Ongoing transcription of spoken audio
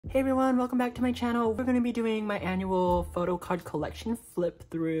Hey everyone, welcome back to my channel. We're going to be doing my annual photo card collection flip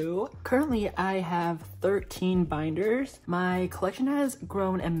through. Currently, I have 13 binders. My collection has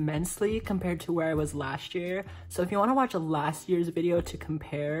grown immensely compared to where I was last year. So if you want to watch last year's video to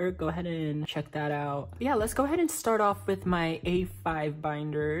compare, go ahead and check that out. But yeah, let's go ahead and start off with my A5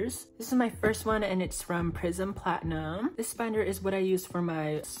 binders. This is my first one and it's from Prism Platinum. This binder is what I use for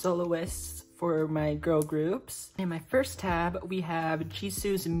my soloists for my girl groups. In my first tab, we have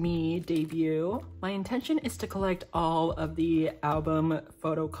Jisoo's Me debut. My intention is to collect all of the album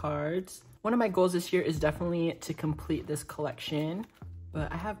photo cards. One of my goals this year is definitely to complete this collection,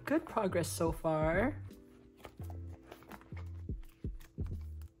 but I have good progress so far.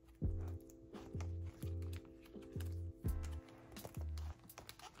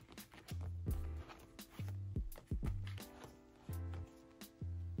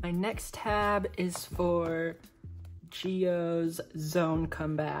 My next tab is for Gio's Zone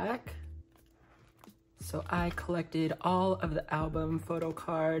Comeback. So I collected all of the album photo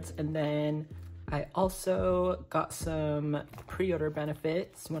cards, and then I also got some pre-order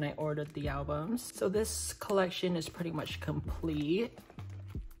benefits when I ordered the albums. So this collection is pretty much complete.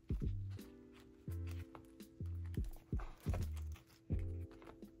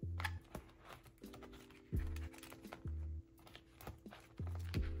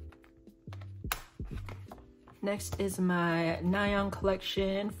 Next is my Nayeon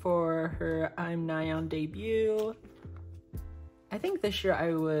collection for her I'm Nayeon debut. I think this year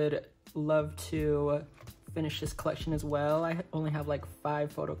I would love to finish this collection as well. I only have like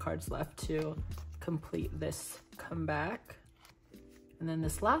 5 photo cards left to complete this comeback. And then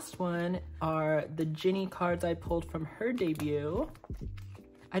this last one are the Jinny cards I pulled from her debut.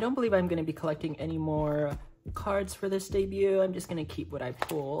 I don't believe I'm going to be collecting any more cards for this debut. I'm just going to keep what I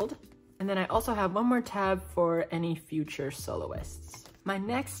pulled. And then I also have one more tab for any future soloists. My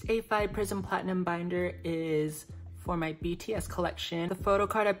next A5 Prism Platinum binder is for my BTS collection. The photo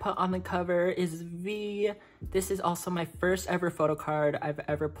card I put on the cover is V. This is also my first ever photo card I've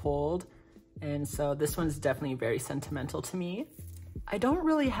ever pulled. And so this one's definitely very sentimental to me. I don't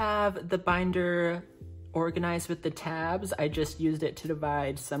really have the binder organized with the tabs. I just used it to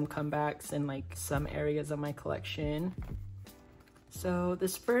divide some comebacks in like some areas of my collection. So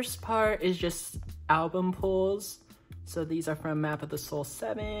this first part is just album pulls. So these are from Map of the Soul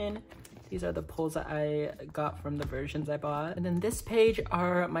 7. These are the pulls that I got from the versions I bought. And then this page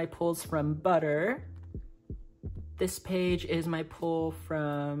are my pulls from Butter. This page is my pull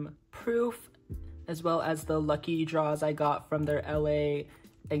from Proof, as well as the lucky draws I got from their LA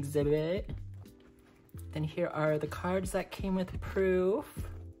exhibit. Then here are the cards that came with Proof.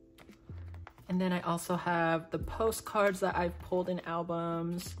 And then I also have the postcards that I've pulled in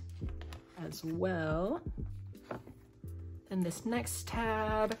albums as well. Then this next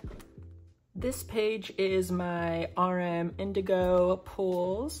tab, this page is my RM Indigo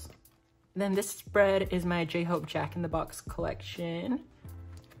pulls. Then this spread is my J-Hope Jack in the Box collection.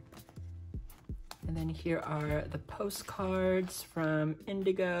 And then here are the postcards from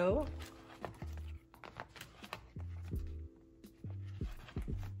Indigo.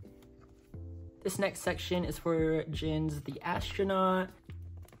 This next section is for Jin's The Astronaut.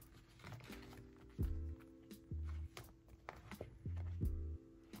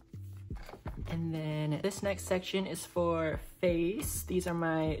 And then this next section is for Face. These are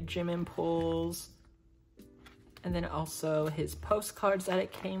my Jimin pulls. And then also his postcards that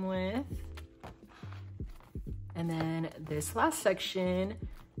it came with. And then this last section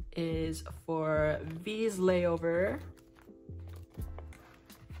is for V's Layover.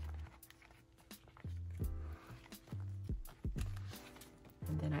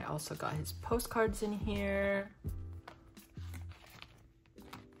 Then I also got his postcards in here.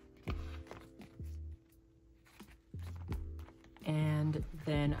 And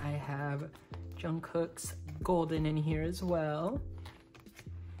then I have Jungkook's Golden in here as well.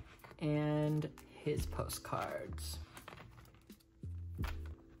 And his postcards.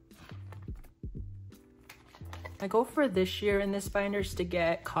 My goal for this year in this binder is to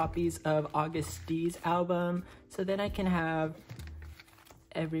get copies of August D's album, so then I can have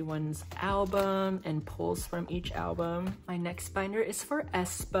everyone's album and pulls from each album. My next binder is for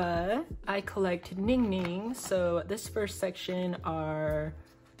aespa. I collect Ning Ning, so this first section are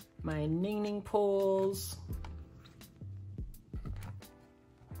my Ning Ning pulls.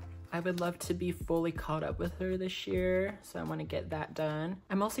 I would love to be fully caught up with her this year, so I want to get that done.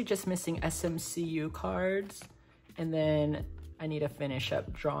 I'm mostly just missing SMCU cards, and then I need to finish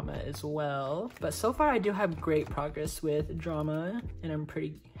up Drama as well. But so far I do have great progress with Drama, and I'm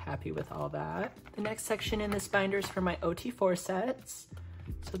pretty happy with all that. The next section in this binder is for my OT4 sets.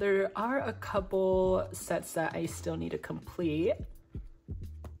 So there are a couple sets that I still need to complete,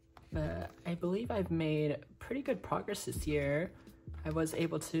 but I believe I've made pretty good progress this year. I was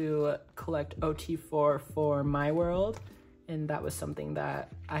able to collect OT4 for my world, and that was something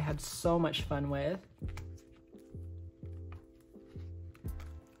that I had so much fun with.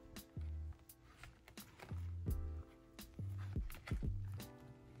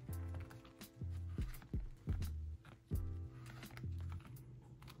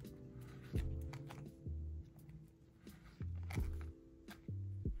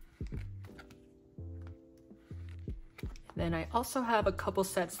 Then I also have a couple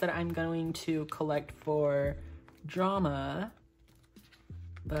sets that I'm going to collect for drama,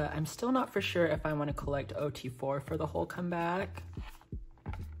 but I'm still not for sure if I want to collect OT4 for the whole comeback.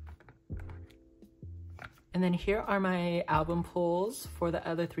 And then here are my album pulls for the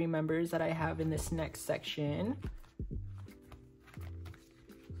other 3 members that I have in this next section.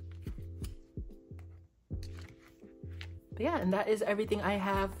 But yeah, and that is everything I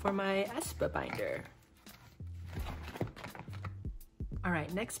have for my aespa binder. All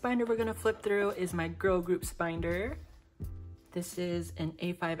right, next binder we're gonna flip through is my girl groups binder. This is an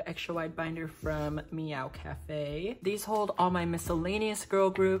A5 extra wide binder from Meow Cafe. These hold all my miscellaneous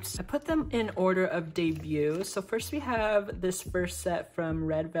girl groups. I put them in order of debut. So first we have this first set from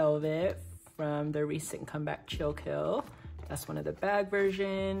Red Velvet from their recent comeback Chill Kill. That's one of the bag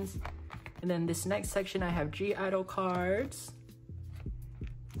versions. And then this next section I have G-Idol cards.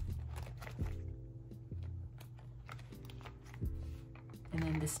 And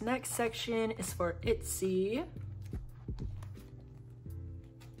then this next section is for ITZY.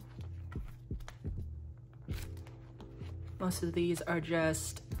 Most of these are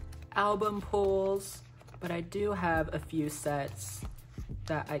just album pulls, but I do have a few sets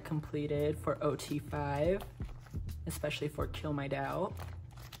that I completed for OT5, especially for Kill My Doubt.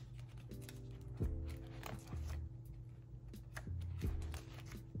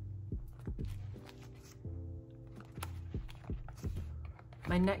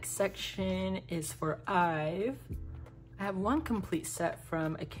 My next section is for IVE. I have one complete set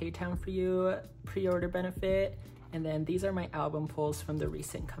from a K-Town For You pre-order benefit, and then these are my album pulls from the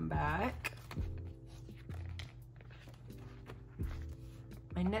recent comeback.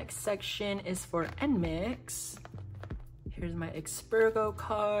 My next section is for NMIX. Here's my Expurgo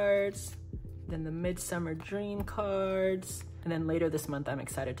cards, then the Midsummer Dream cards, and then later this month I'm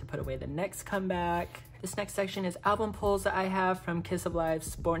excited to put away the next comeback. This next section is album pulls that I have from Kiss of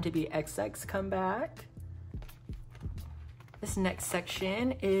Life's Born to Be XX comeback. This next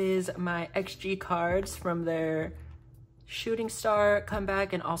section is my XG cards from their Shooting Star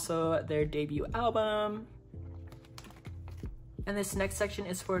comeback and also their debut album. And this next section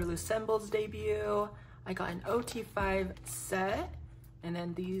is for Lucemble's debut. I got an OT5 set, and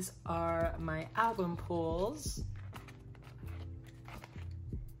then these are my album pulls.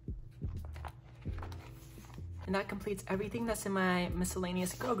 And that completes everything that's in my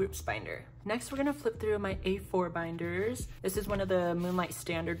miscellaneous girl groups binder. Next, we're gonna flip through my A4 binders. This is one of the Moonlight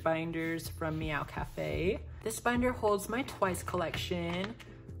Standard binders from Meow Cafe. This binder holds my Twice collection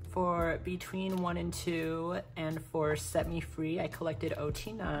for Between 1 and 2, and for Set Me Free, I collected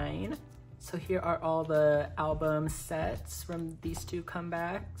OT9. So here are all the album sets from these 2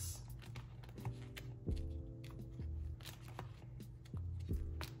 comebacks.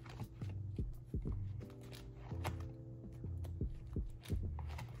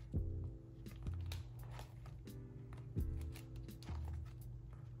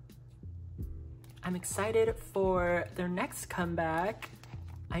 I'm excited for their next comeback.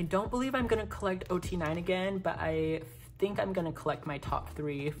 I don't believe I'm gonna collect OT9 again, but I think I'm gonna collect my top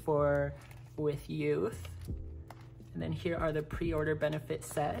 3 for With Youth. And then here are the pre-order benefit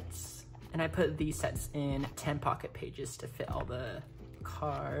sets. And I put these sets in 10 pocket pages to fit all the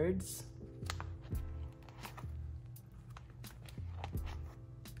cards.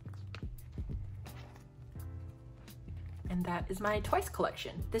 And that is my Twice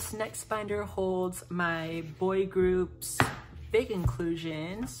collection. This next binder holds my boy groups big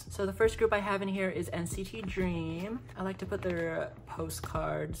inclusions. So the first group I have in here is NCT Dream. I like to put their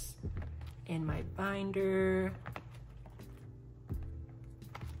postcards in my binder.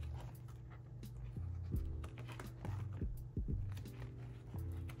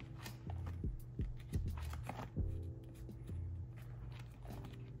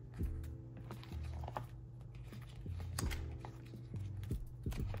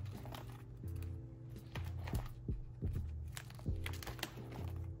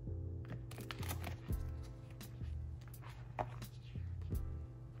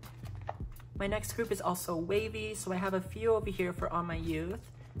 My next group is also Wavy, so I have a few over here for On My Youth.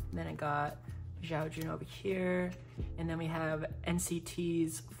 And then I got Zhaojun over here. And then we have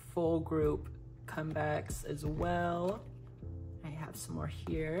NCT's full group comebacks as well. I have some more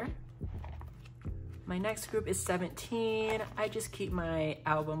here. My next group is 17. I just keep my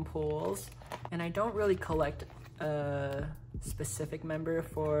album pulls, and I don't really collect a specific member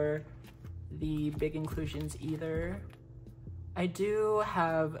for the big inclusions either. I do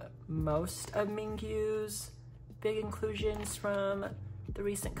have most of Mingyu's big inclusions from the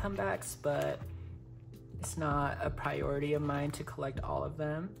recent comebacks, but it's not a priority of mine to collect all of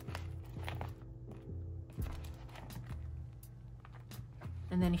them.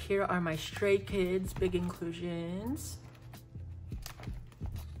 And then here are my Stray Kids big inclusions.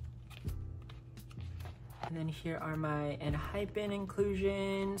 And then here are my ENHYPEN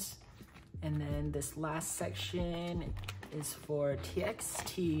inclusions. And then this last section is for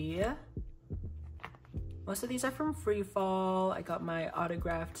TXT. Most of these are from Free Fall. I got my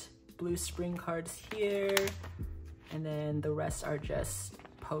autographed blue spring cards here. And then the rest are just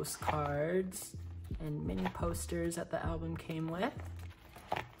postcards and mini posters that the album came with.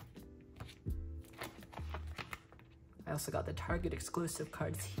 I also got the Target exclusive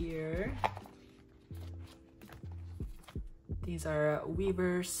cards here. These are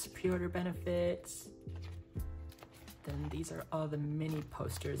Weverse pre-order benefits. Then these are all the mini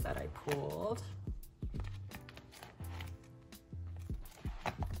posters that I pulled.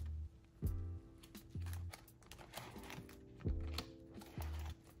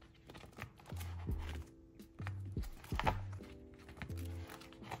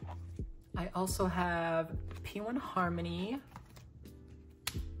 I also have P1 Harmony.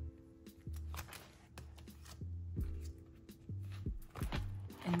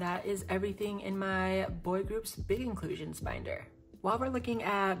 And that is everything in my boy group's big inclusions binder. While we're looking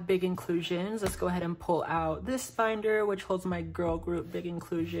at big inclusions, let's go ahead and pull out this binder, which holds my girl group big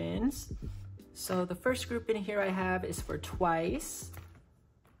inclusions. So the first group in here I have is for Twice.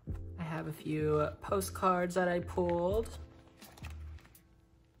 I have a few postcards that I pulled.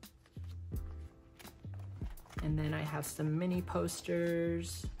 And then I have some mini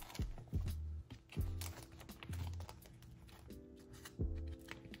posters.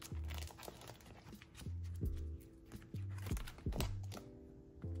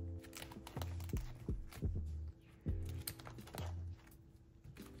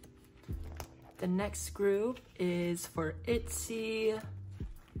 The next group is for ITZY.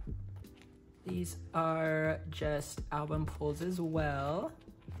 These are just album pulls as well.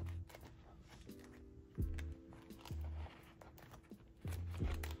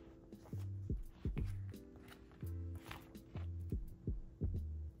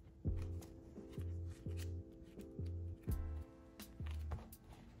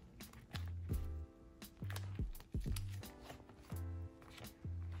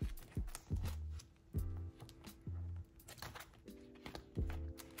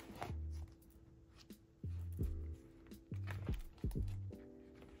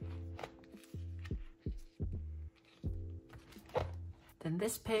 Then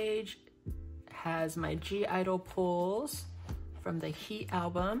this page has my G-Idol pulls from the Heat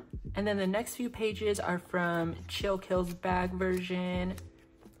album. And then the next few pages are from Chill Kill's bag version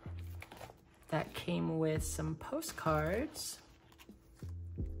that came with some postcards.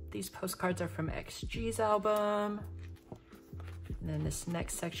 These postcards are from XG's album. And then this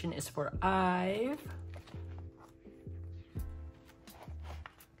next section is for IVE.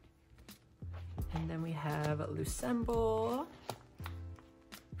 And then we have Lucemble.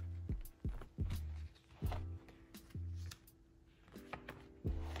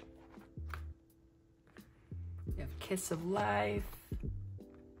 Kiss of Life.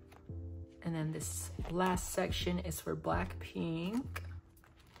 And then this last section is for Blackpink.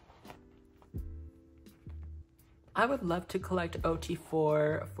 I would love to collect OT4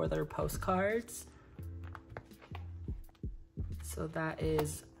 for their postcards. So that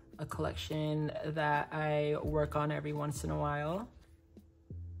is a collection that I work on every once in a while.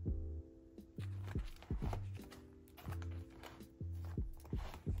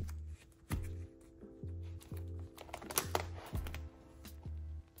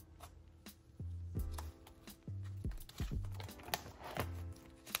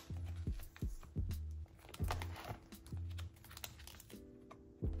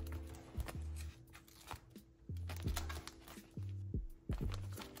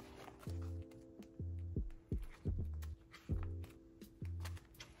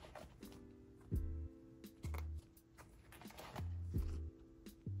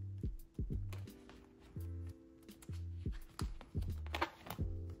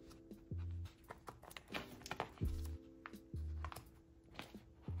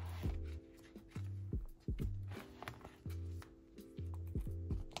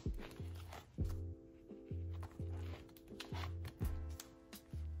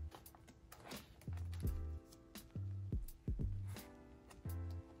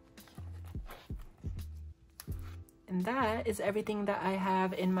 And that is everything that I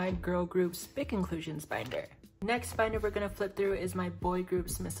have in my girl group's big inclusions binder. Next binder we're gonna flip through is my boy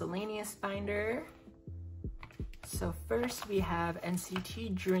group's miscellaneous binder. So first we have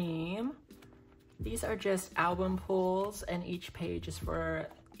NCT Dream. These are just album pulls and each page is for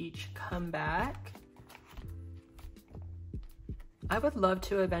each comeback. I would love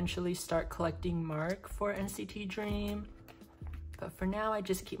to eventually start collecting Mark for NCT Dream, but for now I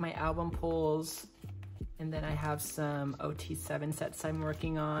just keep my album pulls, and then I have some OT7 sets I'm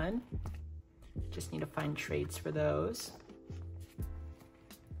working on. Just need to find trades for those.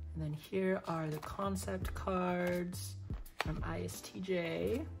 And then here are the concept cards from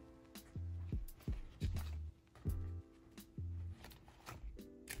ISTJ.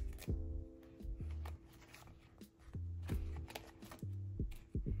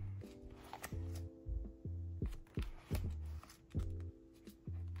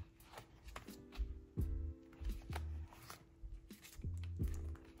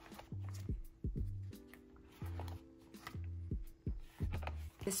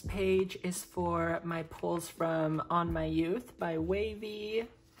 This page is for my pulls from On My Youth by Wavy.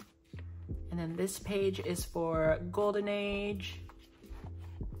 And then this page is for Golden Age.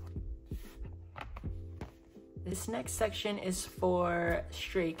 This next section is for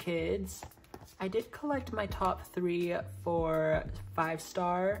Stray Kids. I did collect my top 3 for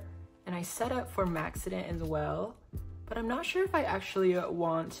 5-star, and I set up for Maxident as well, but I'm not sure if I actually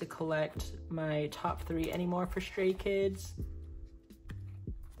want to collect my top 3 anymore for Stray Kids.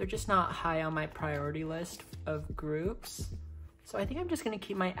 They're just not high on my priority list of groups. So I think I'm just gonna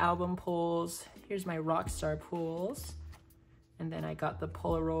keep my album pulls. Here's my Rockstar pulls. And then I got the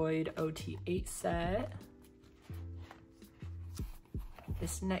Polaroid OT8 set.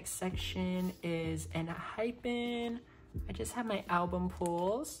 This next section is an Hypen. I just have my album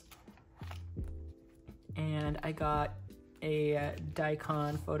pulls. And I got a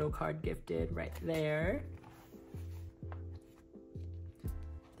Daikon photo card gifted right there.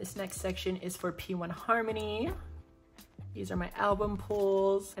 This next section is for P1 Harmony. These are my album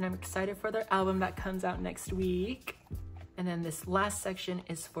pulls, and I'm excited for their album that comes out next week. And then this last section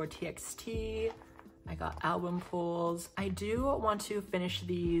is for TXT. I got album pulls. I do want to finish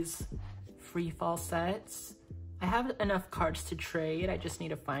these free fall sets. I have enough cards to trade, I just need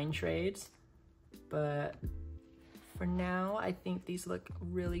to find trades. But for now, I think these look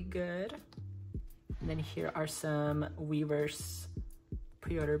really good. And then here are some Weverse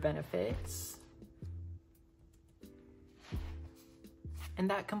pre-order benefits. And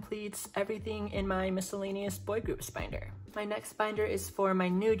that completes everything in my miscellaneous boy groups binder. My next binder is for my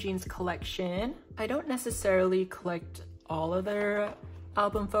newjeans collection. I don't necessarily collect all of their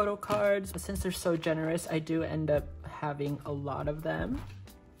album photo cards, but since they're so generous, I do end up having a lot of them.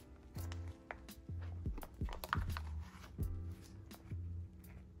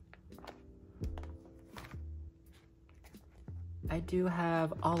 I do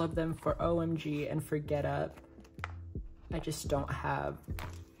have all of them for OMG and for Get Up. I just don't have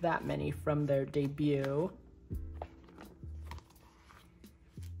that many from their debut.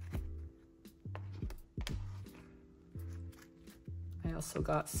 I also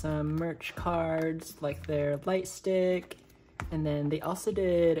got some merch cards like their light stick, and then they also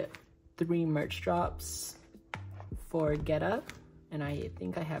did 3 merch drops for Get Up, and I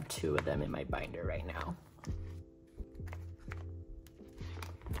think I have 2 of them in my binder right now.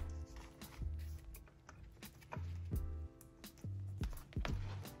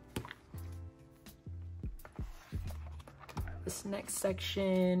 This next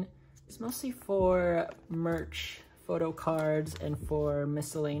section is mostly for merch photo cards and for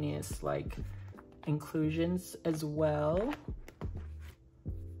miscellaneous like inclusions as well.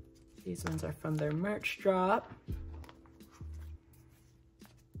 These ones are from their merch drop.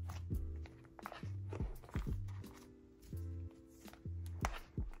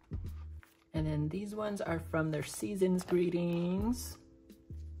 And then these ones are from their season's greetings.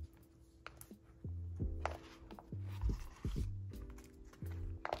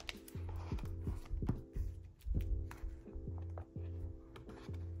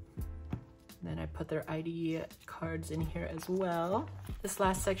 Then I put their ID cards in here as well. This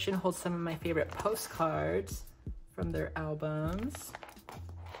last section holds some of my favorite postcards from their albums.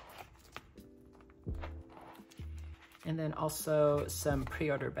 And then also some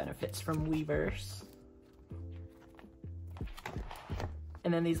pre-order benefits from Weverse.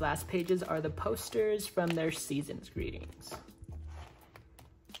 And then these last pages are the posters from their season's greetings.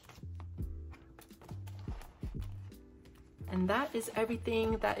 And that is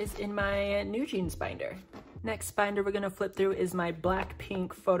everything that is in my newjeans binder. Next binder we're gonna flip through is my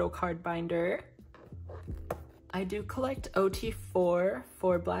Blackpink photo card binder. I do collect OT4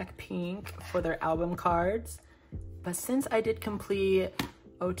 for Blackpink for their album cards, but since I did complete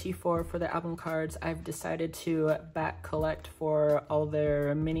OT4 for their album cards, I've decided to back collect for all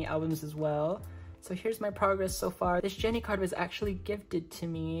their mini albums as well. So here's my progress so far. This Jenny card was actually gifted to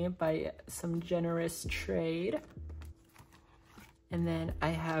me by some generous trade. And then I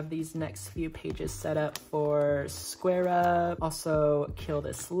have these next few pages set up for Square Up, also Kill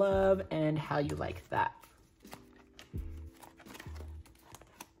This Love, and How You Like That.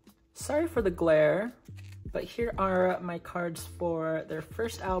 Sorry for the glare, but here are my cards for their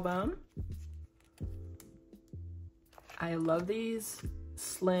first album. I love these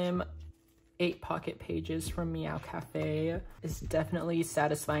slim 8-pocket pages from Meow Cafe. It's definitely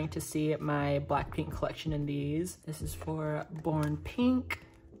satisfying to see my Blackpink collection in these. This is for Born Pink.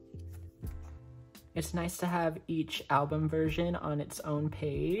 It's nice to have each album version on its own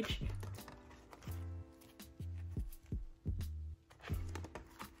page.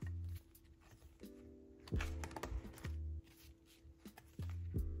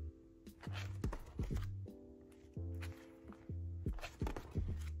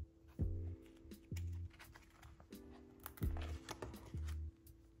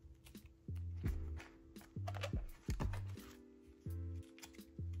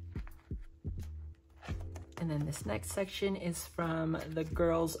 And then this next section is from the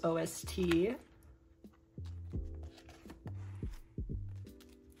Girls OST. And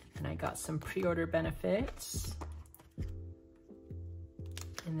I got some pre-order benefits.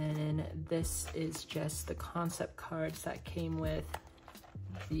 And then this is just the concept cards that came with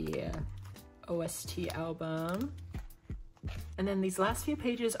the OST album. And then these last few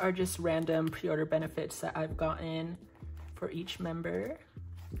pages are just random pre-order benefits that I've gotten for each member.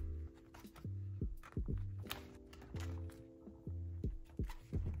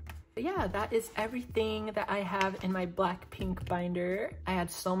 But yeah, that is everything that I have in my Blackpink binder. I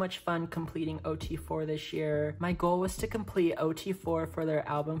had so much fun completing OT4 this year. My goal was to complete OT4 for their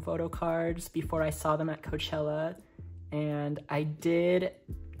album photo cards before I saw them at Coachella, and I did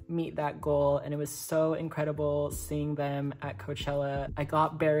meet that goal, and it was so incredible seeing them at Coachella. I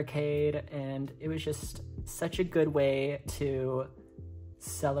got Barricade, and it was just such a good way to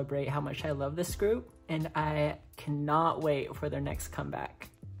celebrate how much I love this group, and I cannot wait for their next comeback.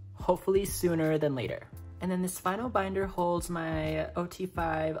 Hopefully sooner than later. And then this final binder holds my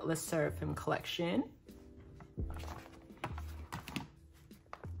OT5 Sserafim collection.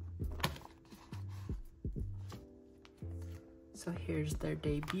 So here's their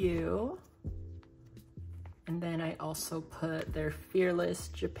debut. And then I also put their Fearless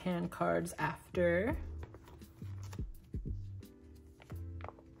Japan cards after.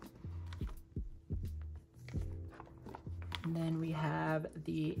 And then we have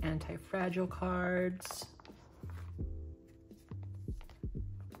the Anti-Fragile cards.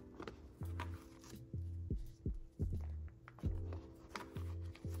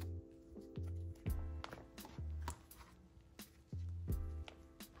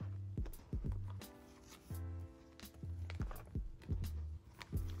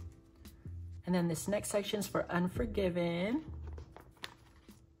 And then this next section is for Unforgiven.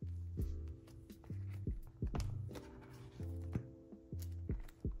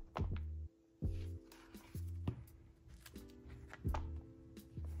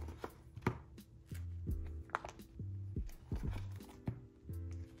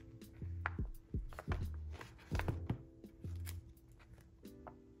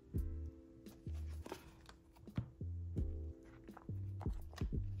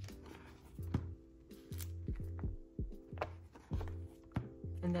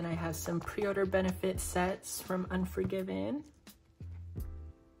 And then I have some pre-order benefit sets from Unforgiven.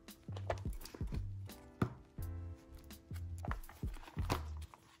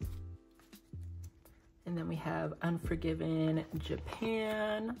 And then we have Unforgiven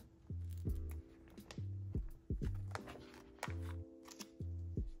Japan.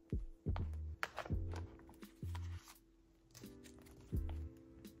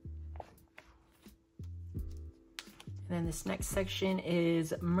 And then this next section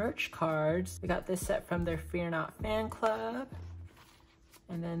is merch cards. We got this set from their Fear Not fan club.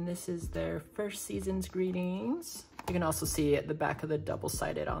 And then this is their first season's greetings. You can also see at the back of the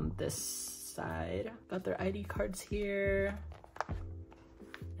double-sided on this side. Got their ID cards here.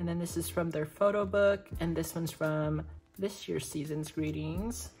 And then this is from their photo book, and this one's from this year's season's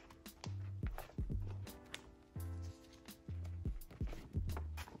greetings.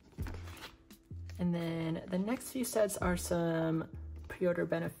 And then the next few sets are some pre-order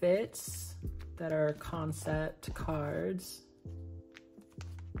benefits that are concept cards.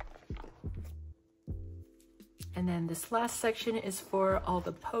 And then this last section is for all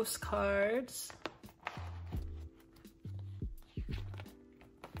the postcards.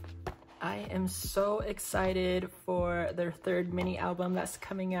 I am so excited for their third mini album that's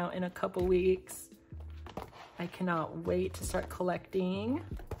coming out in a couple weeks. I cannot wait to start collecting.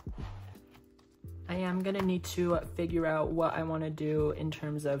 I am gonna need to figure out what I want to do in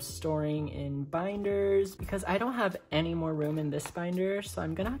terms of storing in binders because I don't have any more room in this binder, so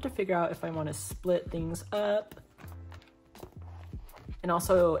I'm gonna have to figure out if I want to split things up and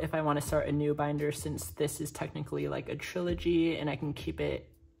also if I want to start a new binder since this is technically like a trilogy and I can keep it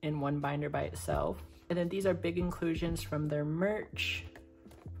in one binder by itself. And then these are big inclusions from their merch.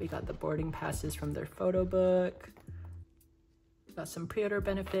 We got the boarding passes from their photo book. Got some pre-order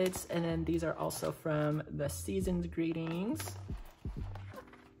benefits, and then these are also from the season's greetings.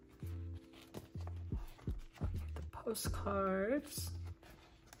 The postcards.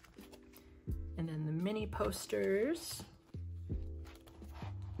 And then the mini posters.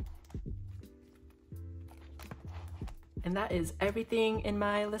 And that is everything in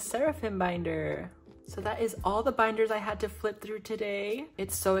my sserafim binder. So that is all the binders I had to flip through today.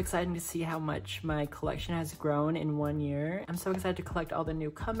 It's so exciting to see how much my collection has grown in 1 year. I'm so excited to collect all the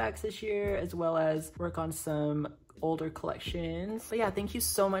new comebacks this year, as well as work on some older collections. But yeah, thank you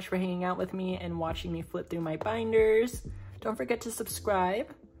so much for hanging out with me and watching me flip through my binders. Don't forget to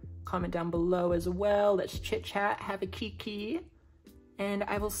subscribe, comment down below as well. Let's chit chat, have a kiki, and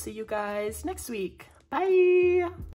I will see you guys next week. Bye.